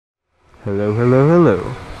Hello, hello, hello.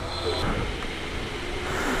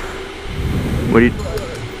 What do you...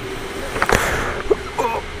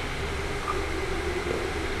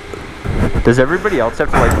 Does everybody else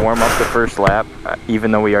have to like warm up the first lap,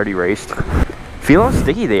 even though we already raced? Feel how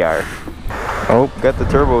sticky they are. Oh, got the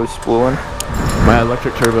turbos spooling. My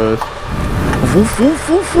electric turbos.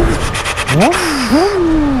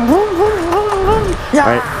 Yeah.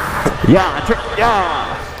 Right. Yeah, trick,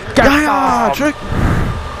 yeah. Yeah, trick.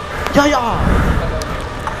 Yeah.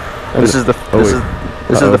 This is the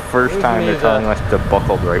first time they're telling us to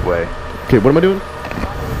buckle the right way. Okay, what am I doing?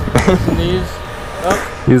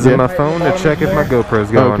 Using my phone to check if my GoPro's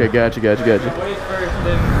going. Okay, gotcha. Dan,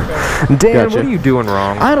 Gotcha. what are you doing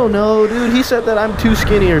wrong? I don't know, dude. He said that I'm too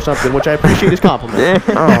skinny or something, which I appreciate his compliment.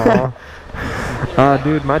 Aw.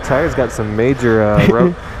 Dude, my tires got some major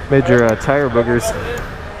tire boogers.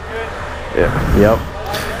 Yeah. Yep.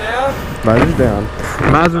 Miser's down.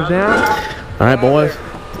 Mazer's down. All right, boys.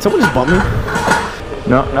 Did someone just bump me?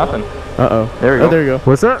 No, nothing. Uh-oh. There we go. Oh, there you go.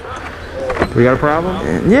 What's up? We got a problem?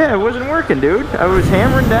 Yeah, it wasn't working, dude. I was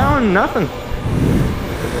hammering down, nothing.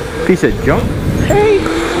 Piece of junk. Hey!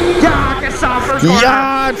 Yeah, get some first corner.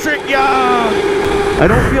 Yeah, trick, yeah! I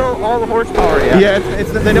don't feel all the horsepower yet. Yeah,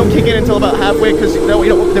 they don't kick in until about halfway because they want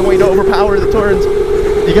you to overpower the turns.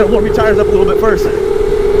 You gotta warm your tires up a little bit first.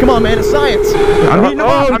 Come on, man, it's science. I'm heating them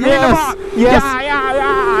up. I'm heating them up. Yes.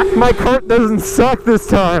 Yeah. My cart doesn't suck this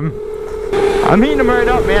time. I'm heating them right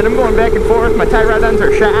up, man. I'm going back and forth. My tie rod ends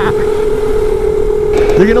are shot.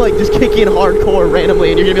 They're gonna like just kick in hardcore randomly,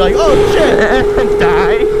 and you're gonna be like, "Oh shit!"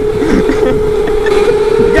 Die.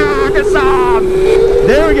 Yeah, get some.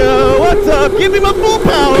 There we go. What's up? Give me my full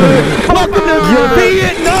power. Welcome to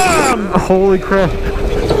Vietnam. Holy crap.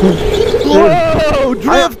 Whoa,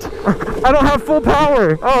 drift. I don't have full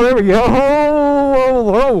power. Oh, there we go.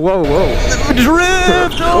 Whoa.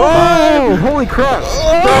 Drift. Oh, holy crap.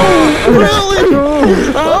 Oh, really?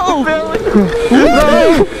 Oh,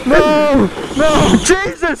 No.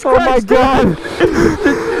 Jesus Christ. Oh my God.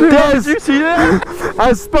 Did you see that?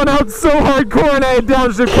 I spun out so hardcore and I had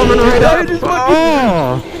downshift coming right up.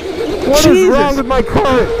 What is wrong with my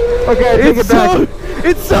cart? Okay, I take it back.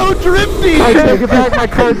 It's so drifty. I take it back. My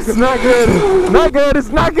cart's not good. Not good. It's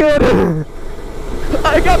not good.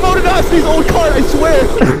 I got Motonosity's old cart, I swear.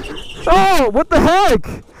 Oh, what the heck?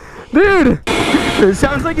 Dude. It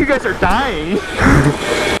sounds like you guys are dying.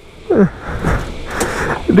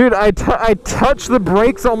 Dude, I touch the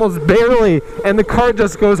brakes almost barely, and the car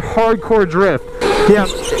just goes hardcore drift. Yeah,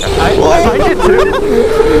 I did too.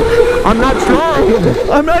 I'm not trying.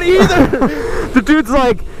 I'm not either. The dude's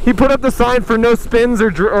like, he put up the sign for no spins or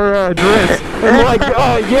drifts. And I'm like,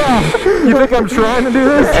 oh yeah, you think I'm trying to do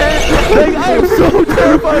this? Like, I am so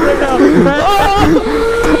terrified right now.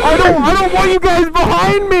 I don't want you guys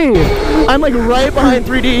behind me. I'm like right behind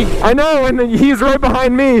 3D. I know, and he's right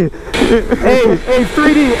behind me. Hey,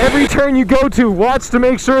 3D, every turn you go to, watch to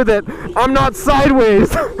make sure that I'm not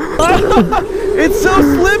sideways. It's so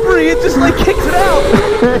slippery, it just like kicks it out.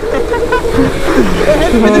 It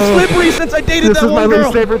hasn't been this slippery since I dated that one girl. This is my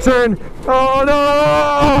least favorite turn. Oh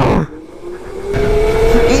no!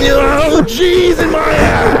 Oh, jeez, in my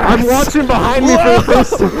ass! I'm watching behind me for the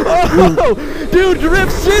first time. Oh, dude,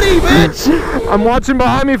 Drift City, bitch! I'm watching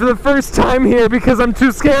behind me for the first time here because I'm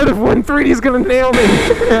too scared of when 3D's gonna nail me.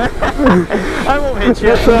 I won't hit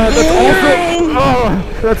you.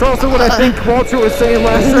 That's also what I think Walter was saying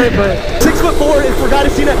last night, but 6'4" if we're at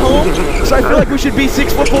home, so I feel like we should be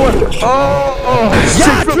 6'4".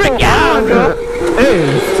 Yeah, trick, yeah! Hey,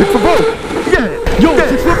 6'4". Yeah! Yo,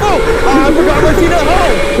 6'4". I forgot my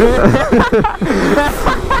home.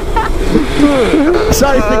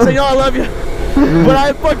 Sorry, Fix, I know I love you. But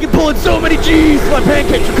I'm fucking pulling so many G's, my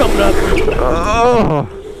pancakes are coming up.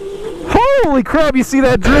 Holy crap, you see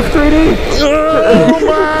that drift, 3D? Oh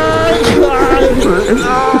my God!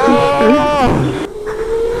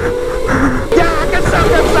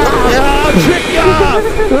 Yeah, trick ya!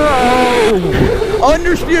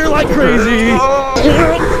 Understeer like crazy.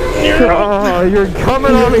 Oh, you're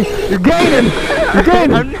coming on me. You're gaining.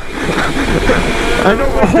 I know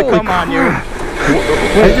what's to come on you.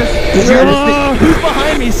 Who's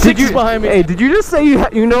behind me? Six behind me. Hey, did you just say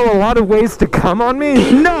you know a lot of ways to come on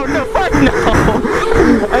me? No, fuck no.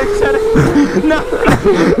 I said it. No. I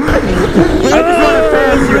just want to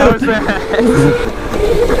pass you. That was bad.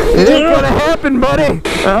 It ain't gonna happen, buddy.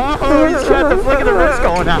 Oh, he's got the flick of the wrist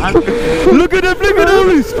going on. Look at the flick of the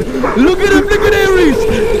wrist. Look at the flick of the wrist.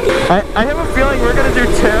 I have a feeling we're gonna do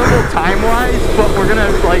terrible time-wise, but we're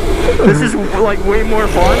gonna this is like way more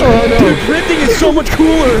fun. Oh no, dude, drifting is so much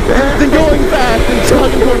cooler than going fast and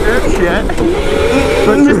chugging towards shit.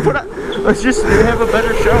 Let's just Let's just have a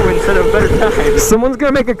better show instead of better time. Someone's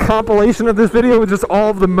gonna make a compilation of this video with just all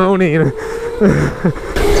of the moaning.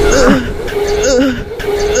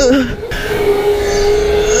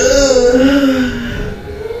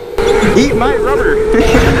 Eat my rubber.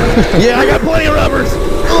 Yeah, I got plenty of rubbers.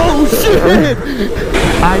 Oh shit!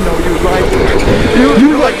 I know you like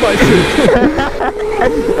You like my shit.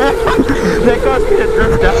 that caused me to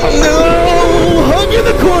drift out. No, hug in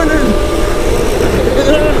the corner.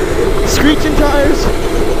 Screeching tires.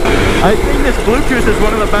 I think this Bluetooth is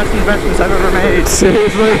one of the best investments I've ever made.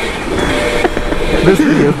 Seriously? This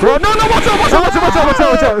video, bro. No, watch out.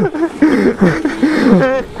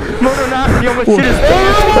 Motonosity almost shit his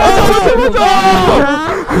pants.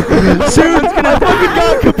 Soon's gonna fucking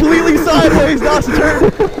go completely sideways. That's a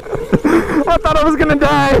turn. I thought I was gonna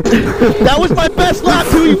die. That was my best lap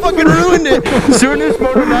too. You fucking ruined it. As soon as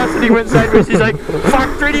Motonosity went sideways, he's like, fuck,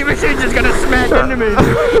 3D Machine's just gonna smash into me.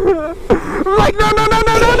 Like, no.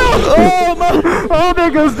 Oh,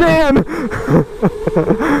 there goes Dan.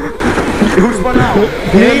 Who spun out?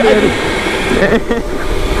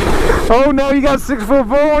 Oh no, you got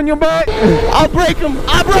 6'4" on your back. I'll break him,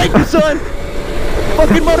 son.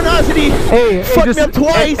 Fucking Motonosity. Hey, fucked me up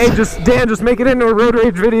twice. Hey, Dan, just make it into a road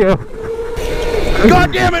rage video.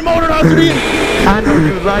 God damn it, Motonosity. I know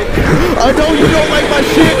you like. I know you don't like my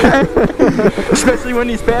shit. Especially when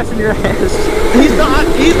he's passing your ass. He's not.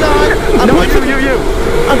 You.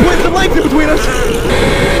 I'm putting some legs in between us.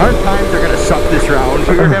 Our times are gonna suck this round.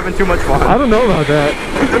 We were having too much fun. I don't know about that.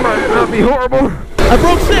 It might not be horrible. I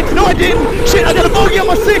broke 6. No, I didn't. Shit, I got a bogey on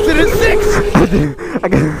my 6 and it's 6.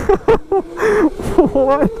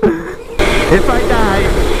 What? If I die,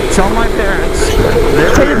 tell my parents.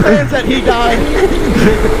 Tell your parents that he died.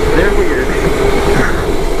 They're weird.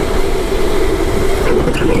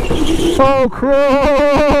 Oh,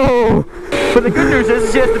 Crow! But the good news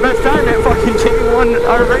is he has the best time at fucking J1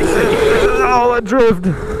 racing. Oh,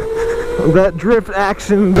 that drift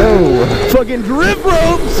action, though. Fucking drift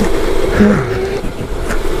ropes.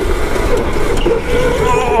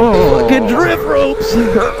 Oh. Fucking drift ropes.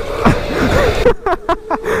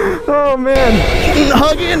 Oh, man.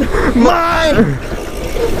 Hugging my...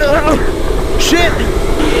 shit.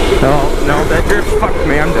 Oh, no, that drift fucked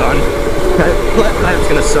me. I'm done. That's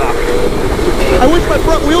gonna suck. I wish my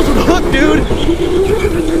front wheels would hook, dude.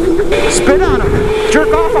 Spit on him. Jerk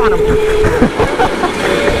off on him.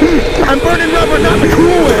 I'm burning rubber, not the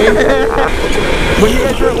cool way. When you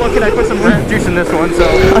guys weren't looking, I put some rat juice in this one, so...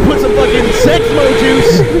 I put some fucking sex mo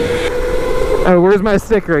juice. Oh, where's my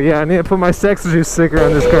sticker? Yeah, I need to put my sex juice sticker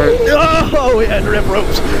on this cart. Oh, yeah, drip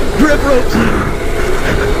ropes. Drip ropes.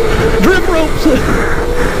 Drip ropes.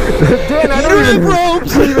 Dan, I don't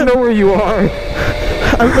even know where you are.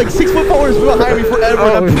 I was like 6'4" is behind me forever,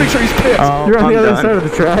 and I'm pretty sure he's pissed. Oh, You're on the other done. side of the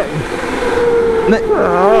track.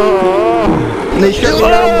 They shut me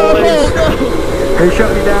down, boys. No. They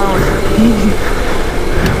shut me down.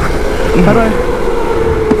 How do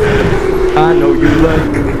I know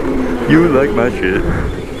you like my shit.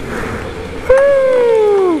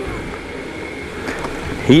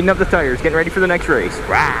 Heating up the tires, getting ready for the next race. Oh,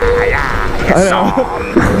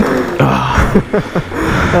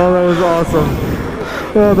 that was awesome.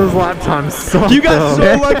 Oh, those lap times suck. You got so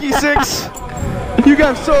lucky, 6. You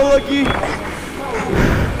got so lucky.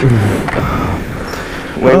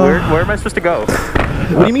 Wait, where am I supposed to go?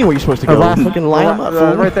 What do you mean where you supposed to go? Fucking line them up,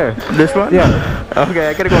 fool. right there. This one? Yeah. Okay,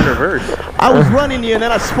 I gotta go in reverse. I was running you and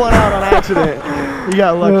then I spun out on accident. You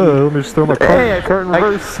got lucky. Let me just throw my cart in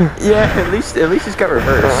reverse. Yeah, at least it's got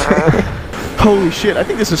reverse. Holy shit, I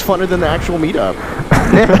think this is funner than the actual meetup.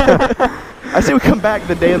 I say we come back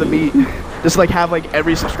the day of the meet. Just like have like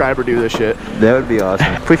every subscriber do this shit. That would be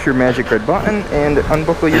awesome. Push your magic red button and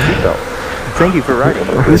unbuckle your seatbelt. Thank you for riding.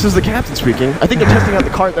 This is the captain speaking. I think they're testing out the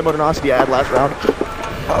cart that Motonosity had last round.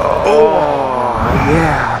 Oh,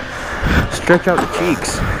 yeah. Stretch out the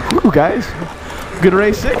cheeks. Ooh, guys. Good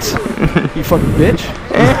race, 6. You fucking bitch.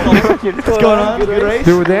 What's going on? Good race?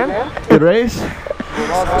 Do it, Dan. Good race.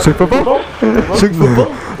 6 football. 6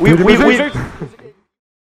 football. We 1,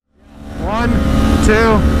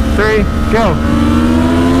 2, 3, go.